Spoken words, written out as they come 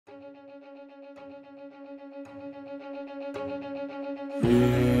The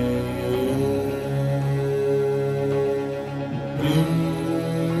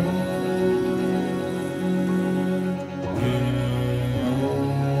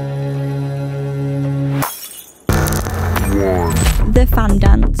fan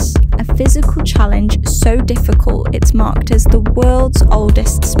dance, a physical challenge so difficult it's marked as the world's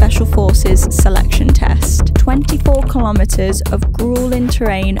oldest special forces selection test. 24 kilometres of gruelling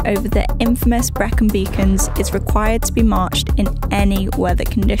terrain over the infamous Brecon Beacons is required to be marched in any weather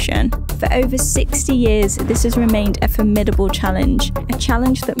condition. For over 60 years, this has remained a formidable challenge, a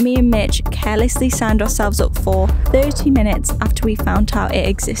challenge that me and Mitch carelessly signed ourselves up for 30 minutes after we found out it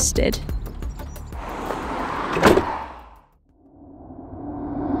existed.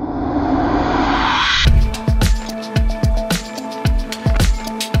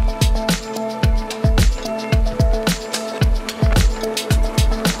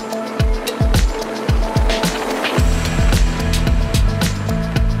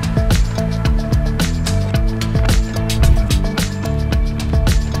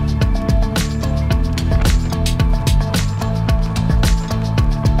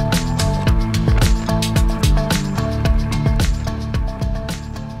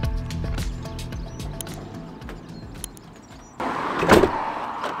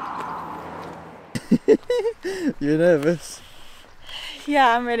 You're nervous?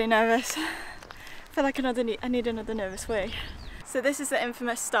 Yeah, I'm really nervous. I feel like I need another nervous wee. So this is the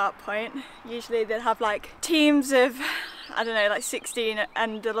infamous start point. Usually they'll have like teams of, I don't know, like 16,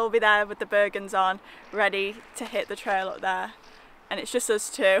 and they'll all be there with the Bergens on, ready to hit the trail up there. And it's just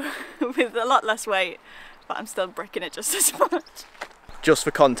us two with a lot less weight, but I'm still bricking it just as much. Just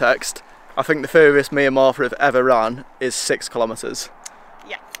for context, I think the furthest me and Martha have ever ran is 6 kilometres.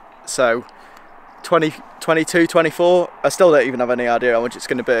 Yeah. So 22, 24, I still don't even have any idea how much it's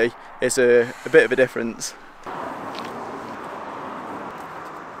going to be. It's a bit of a difference.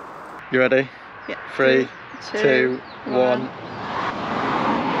 You ready? Yeah. 3, 2, 1.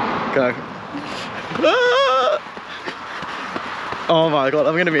 Go. Ah! Oh my god,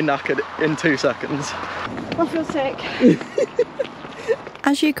 I'm going to be knackered in 2 seconds. I feel sick.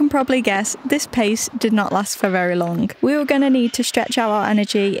 As you can probably guess, this pace did not last for very long. We were going to need to stretch out our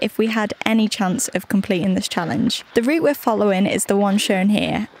energy if we had any chance of completing this challenge. The route we're following is the one shown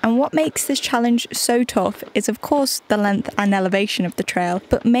here, and what makes this challenge so tough is of course the length and elevation of the trail,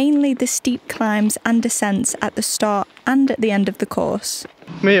 but mainly the steep climbs and descents at the start and at the end of the course.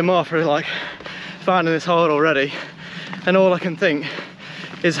 Me and Martha are like finding this hard already, and all I can think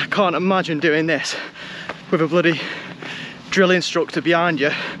is I can't imagine doing this with a bloody drill instructor behind you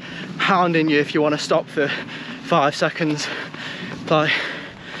hounding you if you want to stop for 5 seconds. Like,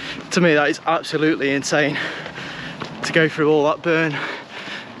 to me that is absolutely insane to go through all that burn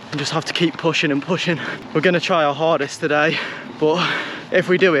and just have to keep pushing and pushing. We're going to try our hardest today, but if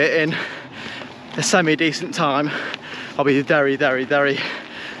we do it in a semi-decent time, I'll be very, very, very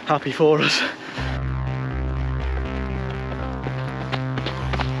happy for us.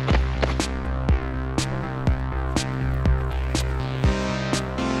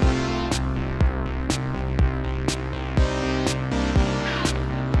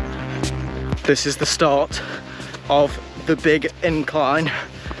 This is the start of the big incline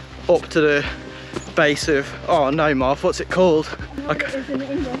up to the base of, oh no Marv, what's it called?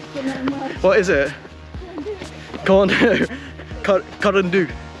 What is it? Karandu.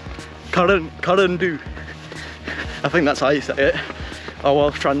 I think that's how you say it. Our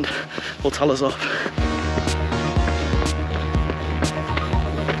Welsh friend will tell us off.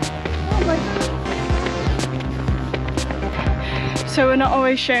 So we're not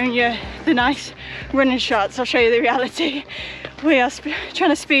always showing you the nice running shots, I'll show you the reality. We are trying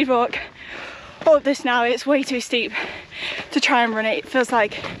to speed walk up this now. It's way too steep to try and run it. It feels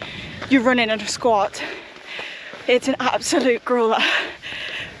like you're running at a squat. It's an absolute grueler.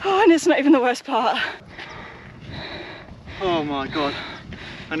 Oh, and it's not even the worst part. Oh my god,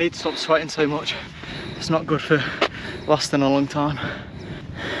 I need to stop sweating so much. It's not good for lasting a long time. I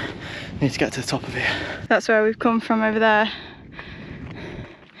need to get to the top of here. That's where we've come from over there.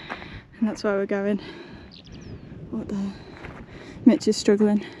 And that's where we're going. What the? Mitch is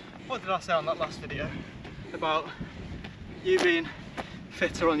struggling. What did I say on that last video? About you being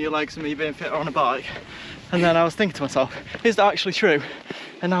fitter on your legs and me being fitter on a bike. And then I was thinking to myself, is that actually true?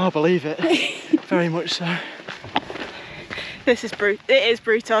 And now I believe it. Very much so. This is it is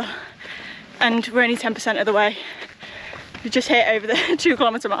brutal. And we're only 10% of the way. We just hit over the 2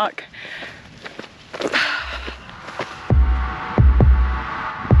 kilometre mark.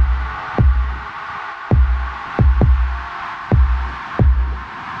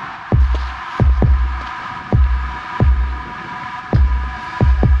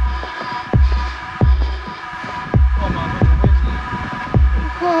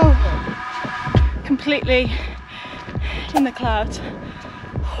 completely in the clouds.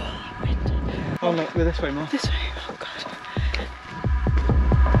 Oh no, we're this way, Mark. This way, oh god.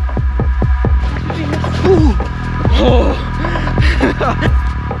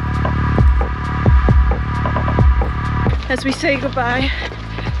 As we say goodbye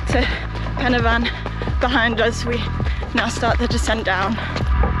to Penavan behind us, we now start the descent down.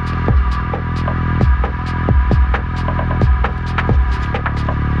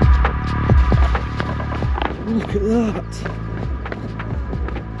 Look at that.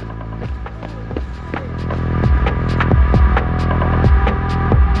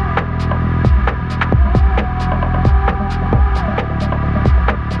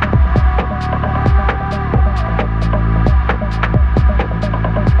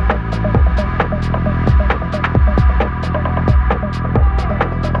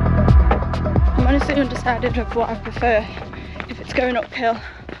 I'm honestly undecided of what I prefer, if it's going uphill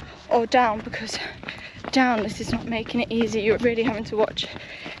or down, because down this is not making it easy. You're really having to watch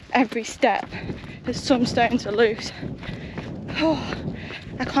every step. There's some stones are loose. Oh,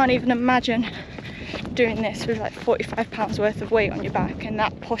 I can't even imagine doing this with like 45 pounds worth of weight on your back and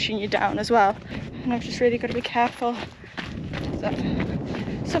that pushing you down as well. And I've just really got to be careful.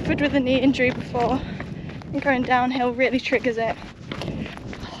 I've suffered with a knee injury before, and going downhill really triggers it.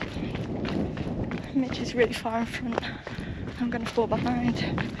 Mitch is really far in front. I'm going to fall behind.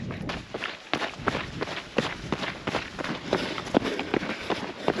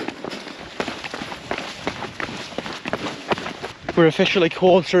 We're officially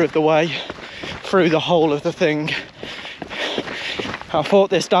quarter of the way through the whole of the thing. I thought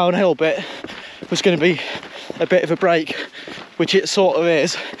this downhill bit was going to be a bit of a break, which it sort of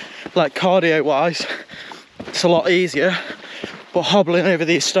is. Like cardio wise, it's a lot easier, but hobbling over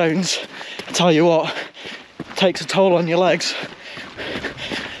these stones, I tell you what, takes a toll on your legs.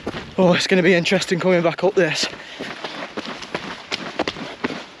 Oh, it's going to be interesting coming back up this.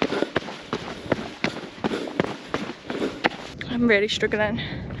 I'm really struggling.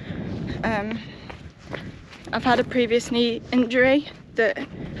 I've had a previous knee injury that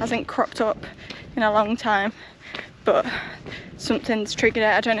hasn't cropped up in a long time, but something's triggered it.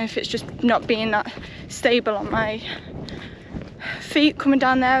 I don't know if it's just not being that stable on my feet coming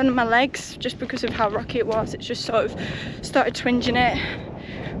down there and my legs, just because of how rocky it was. It's just sort of started twinging it.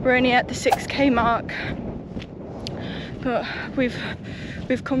 We're only at the 6k mark, but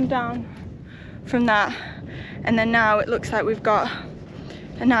we've come down from that, and then now it looks like we've got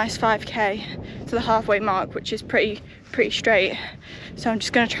a nice 5k to the halfway mark, which is pretty straight. So I'm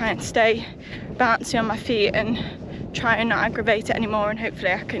just going to try and stay bouncy on my feet and try and not aggravate it anymore, and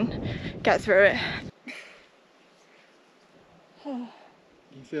hopefully I can get through it. You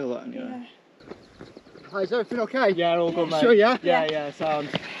feel that in your Yeah. Hi, is everything okay? Yeah, all good, mate. Sure, yeah? Yeah, sound.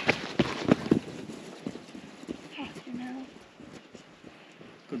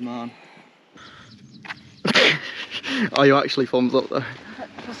 Good man. Are you actually thumbs up though?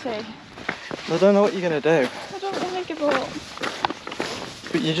 We'll see. I don't know what you're going to do. I don't want to give up.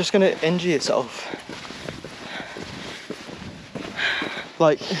 But you're just going to injure yourself.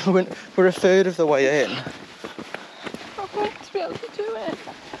 Like, we're a third of the way in. I want to be able to do it.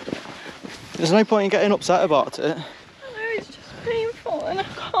 There's no point in getting upset about it. I know, it's just painful and I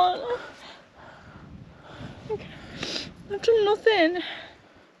can't. I've done nothing.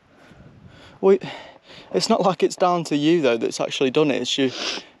 Well, it's not like it's down to you though that's actually done it. It's your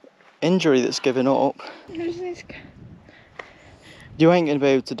injury that's given up. I just need to... You ain't going to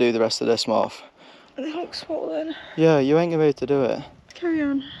be able to do the rest of this, Marv. They look swollen. Yeah, you ain't going to be able to do it. Carry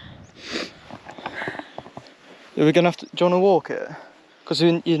on. We're going to have to... Do you want to walk it? Because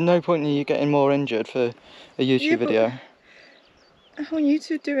there's no point in you getting more injured for a YouTube video. I want you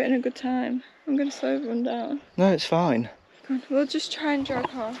to do it in a good time. I'm going to slow everyone down. No, it's fine. Come on, we'll just try and jog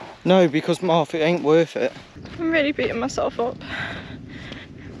home. No, because Marv, it ain't worth it. I'm really beating myself up.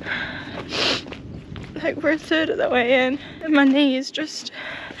 Like, we're a third of the way in and my knee is just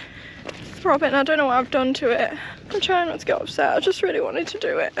throbbing. I don't know what I've done to it. I'm trying not to get upset. I just really wanted to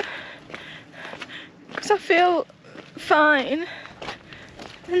do it because I feel fine,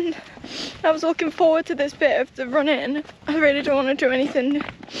 and I was looking forward to this bit of the run-in. I really don't want to do anything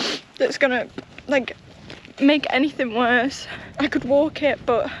that's gonna like make anything worse. I could walk it,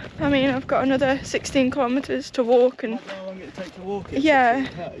 but I mean, I've got another 16 kilometers to walk, and How long it take to walk it? yeah,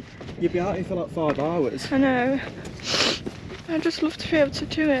 16K? You'd be out here for like 5 hours. I know. I'd just love to be able to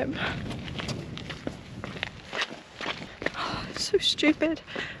do it. Oh, it's so stupid.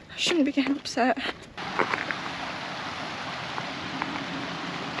 I shouldn't be getting upset. Is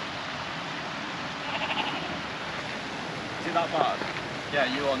it that bad?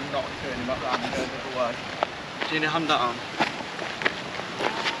 Yeah, you are not turning back round and going the other way. Do you need a hand down?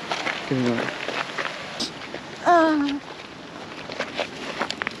 Give me that.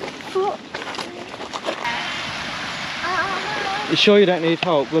 You sure you don't need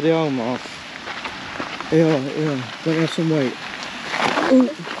help? Bloody hell, Mark. Yeah, don't you have some weight? Ooh.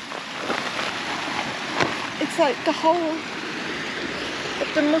 It's like the whole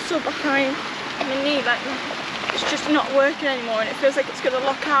of the muscle behind my knee, like it's just not working anymore, and it feels like it's going to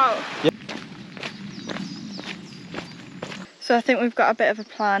lock out. Yep. So I think we've got a bit of a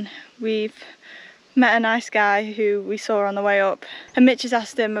plan. We've met a nice guy who we saw on the way up, and Mitch has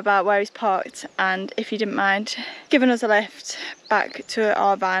asked him about where he's parked and if he didn't mind giving us a lift back to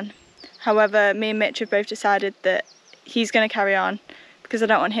our van. However, me and Mitch have both decided that he's going to carry on because I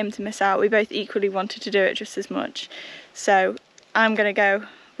don't want him to miss out. We both equally wanted to do it just as much. So I'm going to go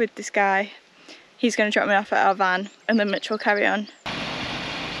with this guy. He's going to drop me off at our van and then Mitch will carry on.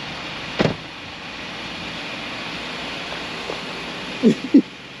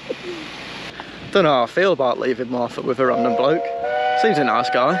 Don't know how I feel about leaving Martha with a random bloke. Seems a nice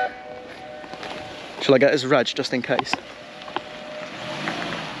guy. Shall I get his reg just in case?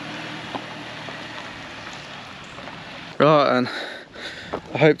 Right, and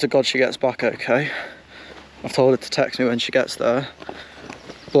I hope to God she gets back okay. I've told her to text me when she gets there.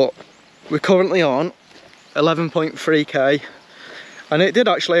 But we're currently on 11.3k, and it did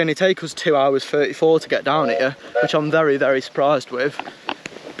actually only take us 2 hours 34 to get down here, which I'm very, very surprised with.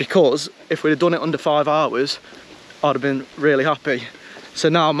 Because if we'd have done it under 5 hours, I'd have been really happy. So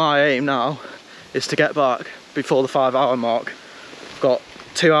now my aim now is to get back before the 5 hour mark. I've got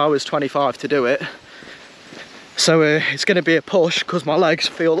 2 hours 25 to do it. So it's going to be a push because my legs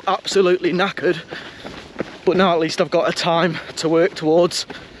feel absolutely knackered. But now at least I've got a time to work towards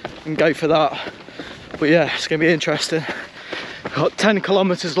and go for that. But yeah, it's going to be interesting. I've got 10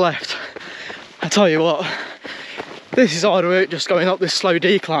 kilometers left. I tell you what, this is hard work just going up this slow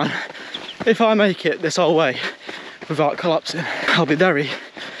decline. If I make it this whole way without collapsing, I'll be very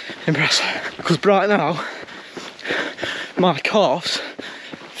impressed. Because right now, my calves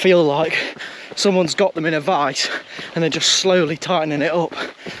feel like someone's got them in a vice and they're just slowly tightening it up.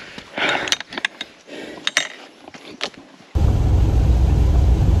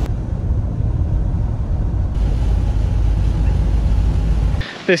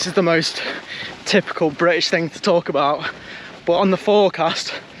 This is the most typical British thing to talk about, but on the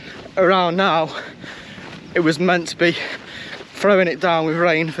forecast around now it was meant to be throwing it down with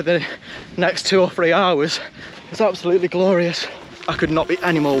rain for the next 2 or 3 hours. It's absolutely glorious. I could not be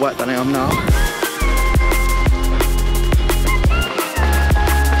any more wet than I am now.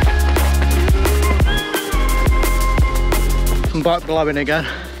 I'm back blowing again.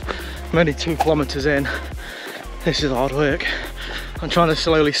 I'm only 2 kilometers in. This is hard work. I'm trying to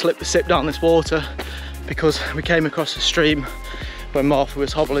slowly slip the sip down this water because we came across a stream when Martha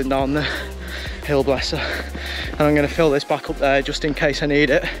was hobbling down the hill, bless her. And I'm going to fill this back up there just in case I need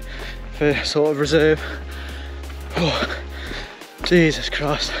it for sort of reserve. Oh, Jesus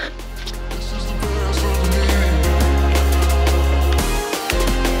Christ.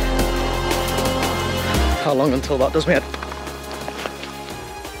 How long until that does me head?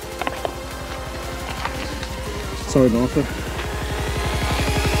 Sorry, Martha.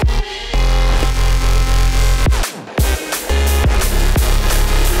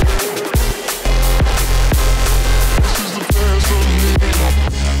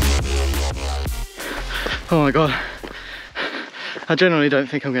 Oh my God, I genuinely don't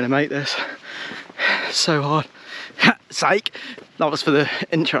think I'm going to make this. It's so hard. Psych! That was for the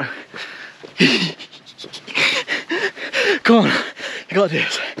intro. Come on, you gotta do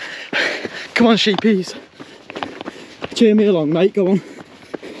this. Come on, sheepies. Cheer me along, mate, go on.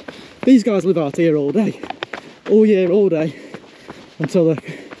 These guys live out here all day. All year, all day. Until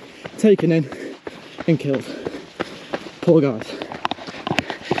they're taken in and killed. Poor guys.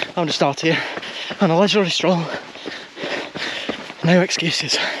 I'm just out here on a leisurely stroll. No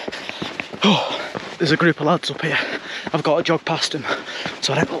excuses. Oh, there's a group of lads up here. I've got to jog past them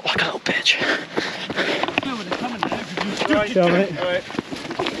so I don't look like a little bitch. Right, yeah, mate. Right.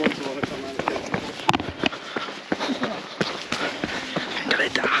 I'm gonna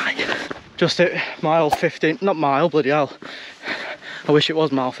die. Just at mile 15, not mile, bloody hell. I wish it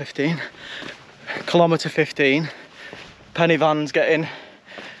was mile 15. Kilometre 15. Penny van's getting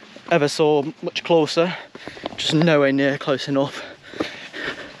ever so much closer, just nowhere near close enough.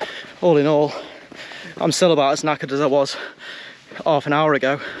 All in all, I'm still about as knackered as I was half an hour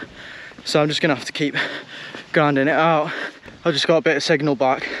ago, so I'm just gonna have to keep grinding it out. I just got a bit of signal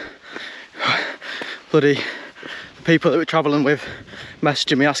back. Bloody The people that we're travelling with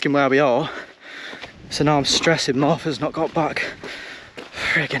messaging me asking where we are. So now I'm stressing Martha's not got back.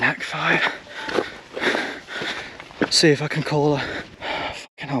 Friggin' heck 5. See if I can call her.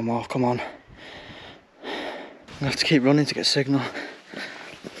 Fucking hell, Marv, come on. I'm gonna have to keep running to get signal.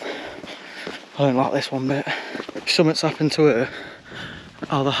 I don't like this one bit. If something's happened to her,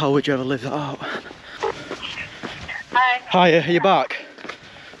 how the hell would you ever live that out? Hi. Hiya, are you back?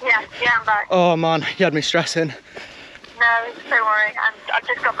 Yeah, I'm back. Oh man, you had me stressing. No, don't worry, I've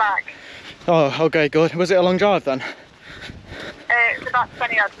just got back. Oh, okay, good. Was it a long drive then? It's about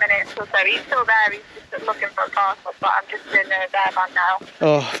 20 odd minutes or so. He's still there, he's just looking for a parcel, but I'm just in their van now.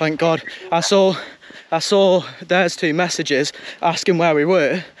 Oh, thank God. I saw there's 2 messages asking where we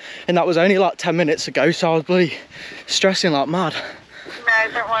were, and that was only like 10 minutes ago, so I was bloody stressing like mad.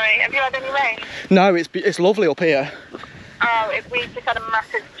 No, don't worry. Have you had any rain? No, it's lovely up here. Oh, we just had a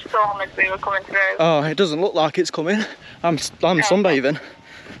massive storm as we were coming through. Oh, it doesn't look like it's coming. I'm sunbathing.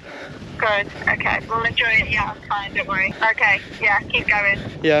 Good, okay. Well, enjoy it. Yeah, I'm fine, don't worry. Okay, yeah, keep going.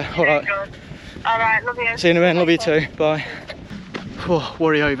 Yeah, alright. Good. Alright, love you. See you in a minute, love you too. Bye. Oh,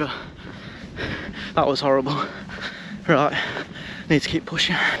 worry over. That was horrible. Right, need to keep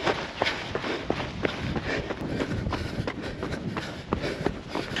pushing.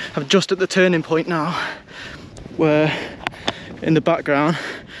 I'm just at the turning point now, where in the background,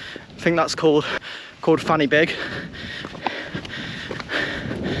 I think that's called Fanny Big.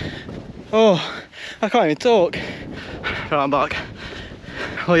 Oh, I can't even talk. Right, I'm back.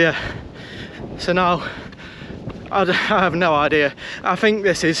 Oh yeah, so now I have no idea. I think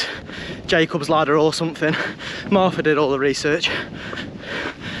this is Jacob's ladder or something. Martha did all the research,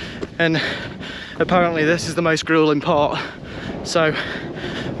 and apparently this is the most gruelling part, so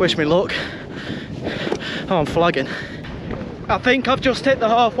wish me luck. Oh, I'm flagging. I think I've just hit the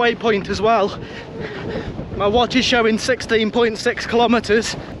halfway point as well. My watch is showing 16.6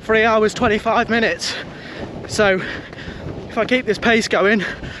 kilometers, 3 hours 25 minutes. So if I keep this pace going,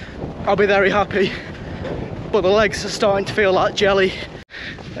 I'll be very happy. But the legs are starting to feel like jelly,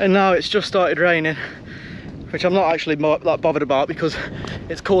 and now it's just started raining, which I'm not actually that bothered about because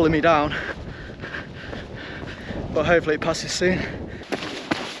it's cooling me down. But hopefully it passes soon.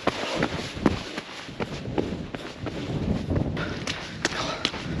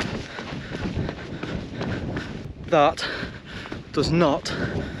 That does not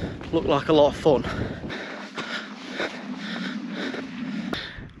look like a lot of fun.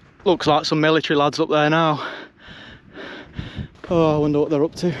 Looks like some military lads up there now. Oh, I wonder what they're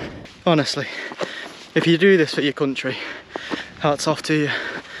up to. Honestly, if you do this for your country, hats off to you.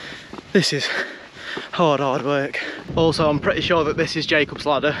 This is hard work. Also, I'm pretty sure that this is Jacob's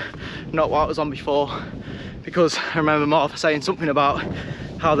ladder, not what I was on before, because I remember Martha saying something about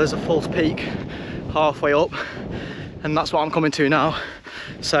how there's a false peak halfway up, and that's what I'm coming to now.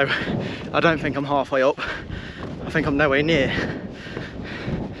 So I don't think I'm halfway up, I think I'm nowhere near.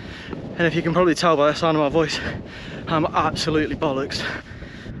 And if you can probably tell by the sound of my voice, I'm absolutely bollocks.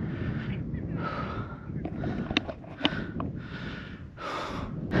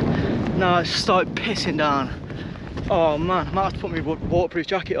 Now it's started pissing down. Oh man, I might have to put my waterproof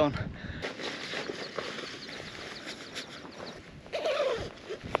jacket on.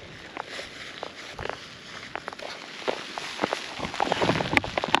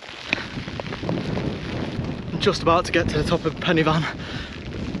 I'm just about to get to the top of Penny Van,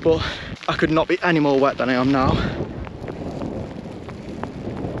 but I could not be any more wet than I am now.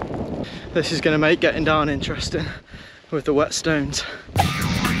 This is going to make getting down interesting with the wet stones.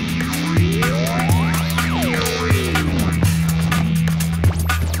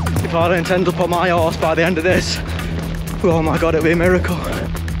 If I don't end up on my arse by the end of this, oh my god, it'll be a miracle.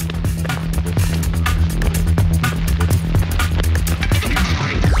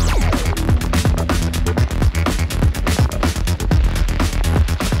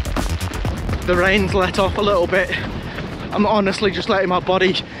 The rain's let off a little bit. I'm honestly just letting my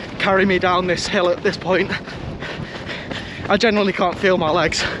body carry me down this hill at this point. I generally can't feel my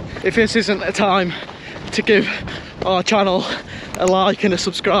legs. If this isn't a time to give our channel a like and a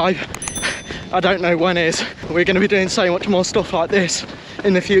subscribe, I don't know when is. We're going to be doing so much more stuff like this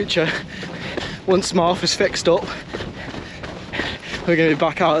in the future. Once Martha's fixed up, we're going to be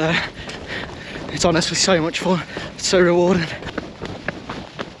back out there. It's honestly so much fun. It's so rewarding.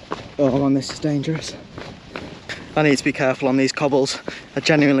 Oh man, this is dangerous. I need to be careful on these cobbles.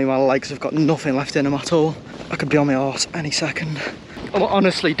 Genuinely, my legs have got nothing left in them at all. I could be on my arse any second. I'm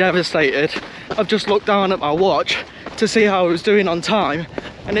honestly devastated. I've just looked down at my watch to see how I was doing on time,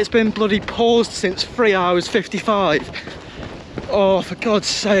 and it's been bloody paused since 3 hours 55. Oh, for God's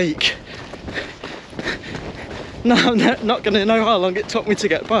sake. Now I'm not going to know how long it took me to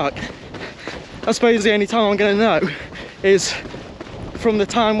get back. I suppose the only time I'm going to know is from the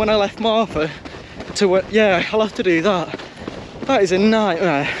time when I left Martha to what, yeah, I'll have to do that. That is a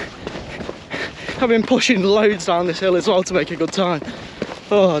nightmare. I've been pushing loads down this hill as well to make a good time.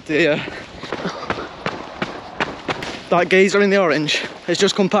 Oh dear. That geezer in the orange has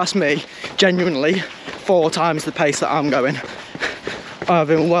just come past me, genuinely 4 times the pace that I'm going. I've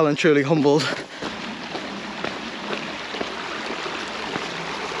been well and truly humbled.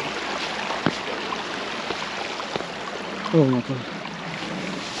 Oh my god.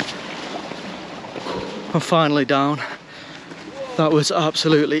 I'm finally down. That was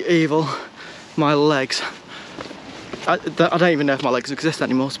absolutely evil. My legs. I don't even know if my legs exist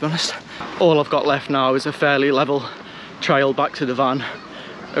anymore, to be honest. All I've got left now is a fairly level trail back to the van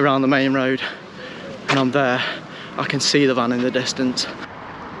around the main road. And I'm there. I can see the van in the distance.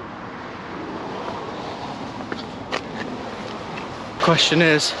 Question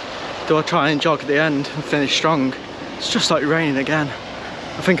is, do I try and jog at the end and finish strong? It's just like raining again.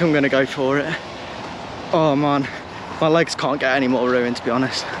 I think I'm gonna go for it. Oh man, my legs can't get any more ruined, to be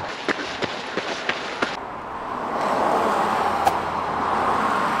honest.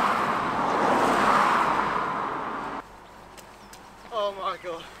 Oh my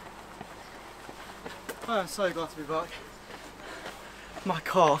god. I am so glad to be back. My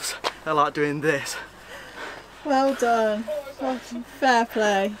calves are like doing this. Well done. Fair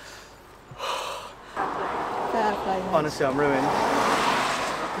play. Fair play, mate. Honestly, I'm ruined.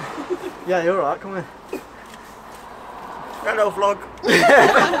 Yeah, you're alright, come here. Hello vlog.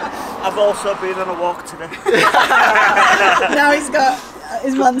 I've also been on a walk today. Now he's got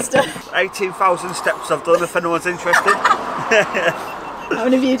his monster. 18,000 steps I've done if anyone's interested. How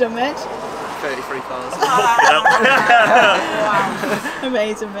many have you done, Mitch? 33,000.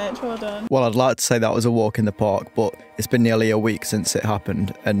 Amazing, Mitch, well done. Well, I'd like to say that was a walk in the park, but it's been nearly a week since it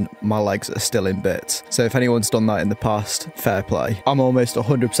happened and my legs are still in bits. So if anyone's done that in the past, fair play. I'm almost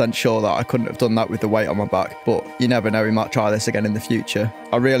 100% sure that I couldn't have done that with the weight on my back, but you never know, we might try this again in the future.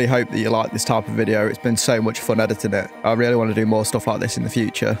 I really hope that you like this type of video. It's been so much fun editing it. I really want to do more stuff like this in the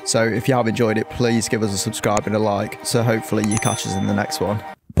future. So if you have enjoyed it, please give us a subscribe and a like. So hopefully you catch us in the next one.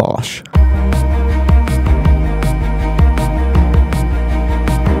 Bosh.